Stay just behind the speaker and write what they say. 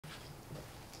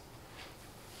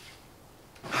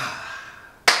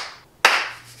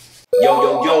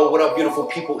Yo, what up, beautiful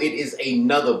people? It is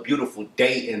another beautiful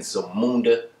day in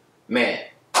Zamunda. Man,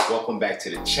 welcome back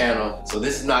to the channel. So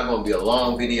this is not gonna be a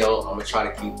long video. I'm gonna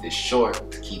try to keep this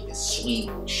short, to keep it sweet,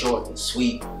 short and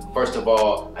sweet. First of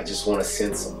all, I just wanna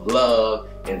send some love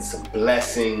and some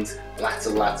blessings. Lots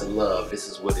of love. This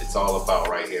is what it's all about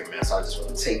right here, man. So I just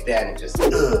wanna take that and just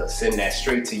send that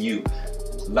straight to you.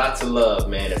 Lots of love,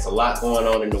 man. There's a lot going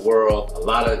on in the world. A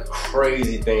lot of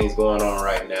crazy things going on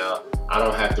right now. I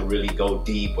don't have to really go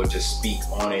deep or just speak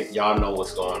on it. Y'all know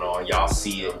what's going on. Y'all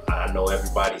see it. I know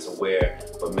everybody's aware.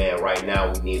 But man, right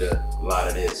now we need a lot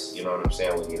of this. You know what I'm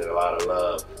saying? We need a lot of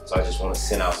love. So I just want to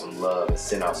send out some love and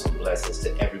send out some blessings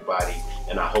to everybody.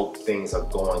 And I hope things are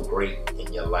going great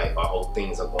in your life. I hope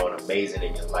things are going amazing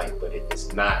in your life. But if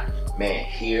it's not, man,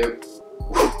 here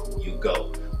you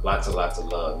go. Lots of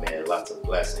love, man. Lots of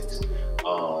blessings.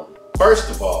 First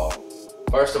of all,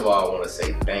 I want to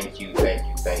say thank you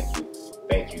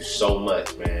so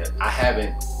much, man. I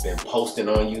haven't been posting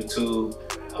on YouTube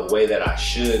the way that I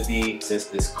should be since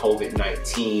this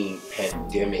COVID-19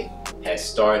 pandemic has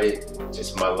started.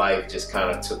 Just my life just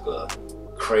kind of took a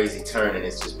crazy turn, and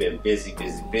it's just been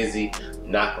busy.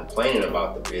 Not complaining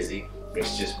about the busy,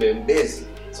 it's just been busy.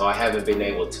 So I haven't been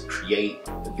able to create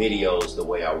the videos the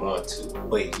way I want to.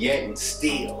 But yet and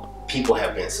still, people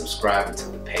have been subscribing to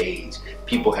the page.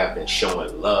 People have been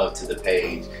showing love to the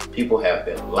page. People have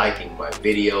been liking my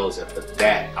videos. And for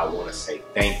that, I want to say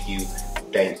thank you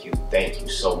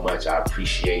so much. I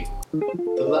appreciate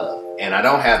the love. And I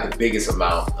don't have the biggest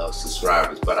amount of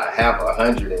subscribers, but I have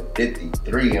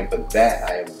 153. And for that,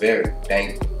 I am very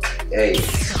thankful. Hey,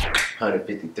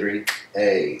 153.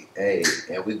 Hey.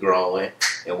 And we growing.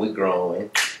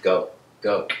 Go.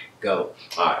 All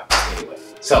right, anyway.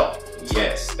 So,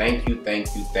 yes, thank you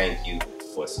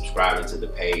for subscribing to the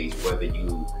page, whether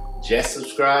you just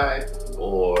subscribed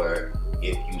or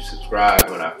if you subscribed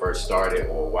when I first started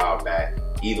or a while back.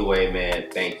 Either way, man,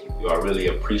 thank you. I really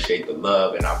appreciate the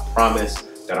love, and I promise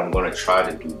that I'm gonna try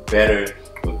to do better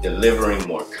with delivering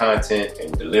more content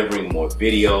and delivering more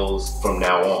videos from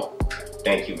now on.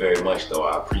 Thank you very much, though.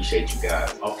 I appreciate you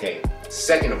guys. Okay,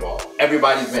 second of all,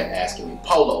 everybody's been asking me,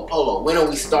 Polo, when are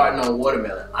we starting on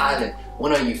Watermelon Island?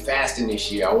 When are you fasting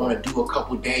this year? I want to do a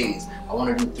couple days. I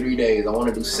want to do 3 days. I want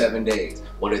to do 7 days.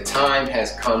 Well, the time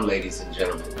has come, ladies and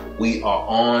gentlemen. We are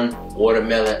on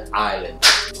Watermelon Island.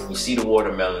 You see the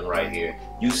watermelon right here.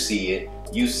 You see it.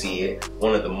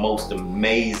 One of the most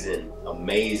amazing,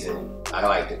 I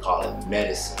like to call it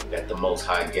medicine that the Most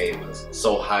High gave us.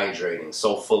 So hydrating,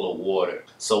 so full of water,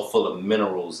 so full of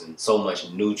minerals and so much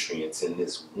nutrients in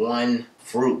this one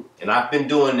fruit. And I've been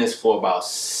doing this for about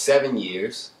 7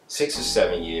 years, 6 or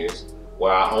 7 years,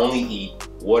 where I only eat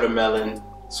watermelon,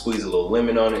 squeeze a little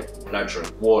lemon on it, and I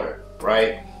drink water,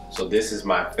 right? So this is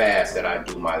my fast that I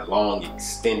do, my long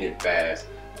extended fast.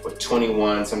 For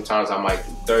 21, sometimes I might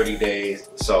do 30 days.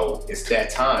 So it's that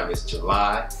time, it's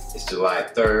July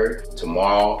 3rd.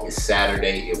 Tomorrow is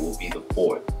Saturday, it will be the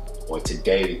 4th. Or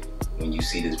today, when you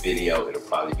see this video, it'll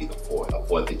probably be the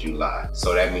 4th of July.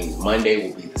 So that means Monday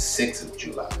will be the 6th of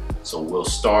July. So we'll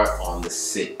start on the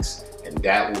 6th. And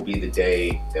that will be the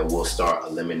day that we'll start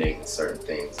eliminating certain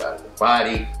things out of the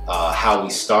body, how we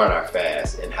start our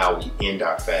fast and how we end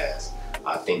our fast.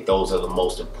 I think those are the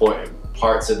most important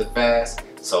parts of the fast.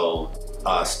 So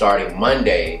starting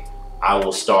Monday, I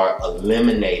will start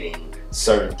eliminating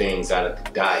certain things out of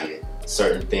the diet,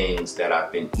 certain things that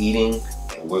I've been eating,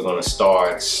 and we're gonna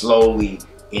start slowly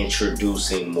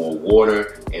introducing more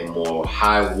water and more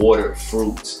high water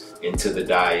fruits into the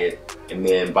diet. And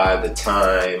then by the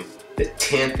time the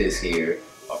 10th is here,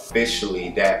 officially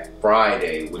that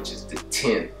Friday, which is the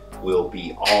 10th, will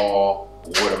be all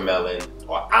watermelon,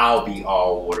 or I'll be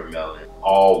all watermelon,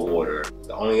 all water.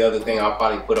 The only other thing I'll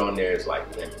probably put on there is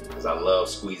like lemon, because I love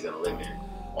squeezing lemon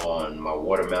on my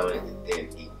watermelon and then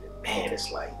eating it. Man,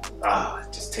 it's like,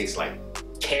 it just tastes like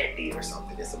candy or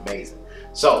something. It's amazing.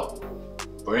 So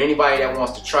for anybody that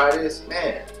wants to try this,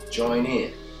 man, join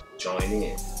in.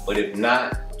 But if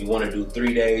not, you want to do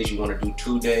 3 days, you want to do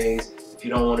 2 days, if you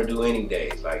don't want to do any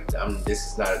days, like this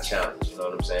is not a challenge, you know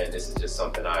what I'm saying? This is just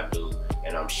something I do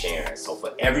and I'm sharing. So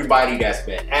for everybody that's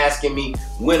been asking me,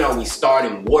 when are we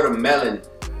starting watermelon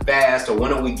fast, or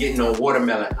when are we getting on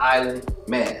Watermelon Island?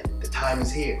 Man, the time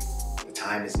is here. The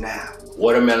time is now.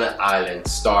 Watermelon Island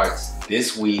starts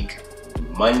this week,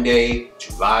 Monday,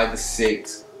 July the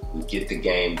 6th. We get the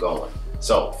game going.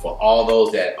 So for all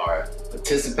those that are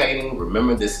participating,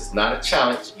 remember this is not a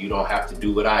challenge. You don't have to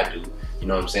do what I do, you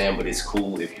know what I'm saying? But it's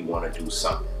cool if you want to do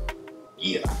something.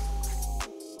 Yeah.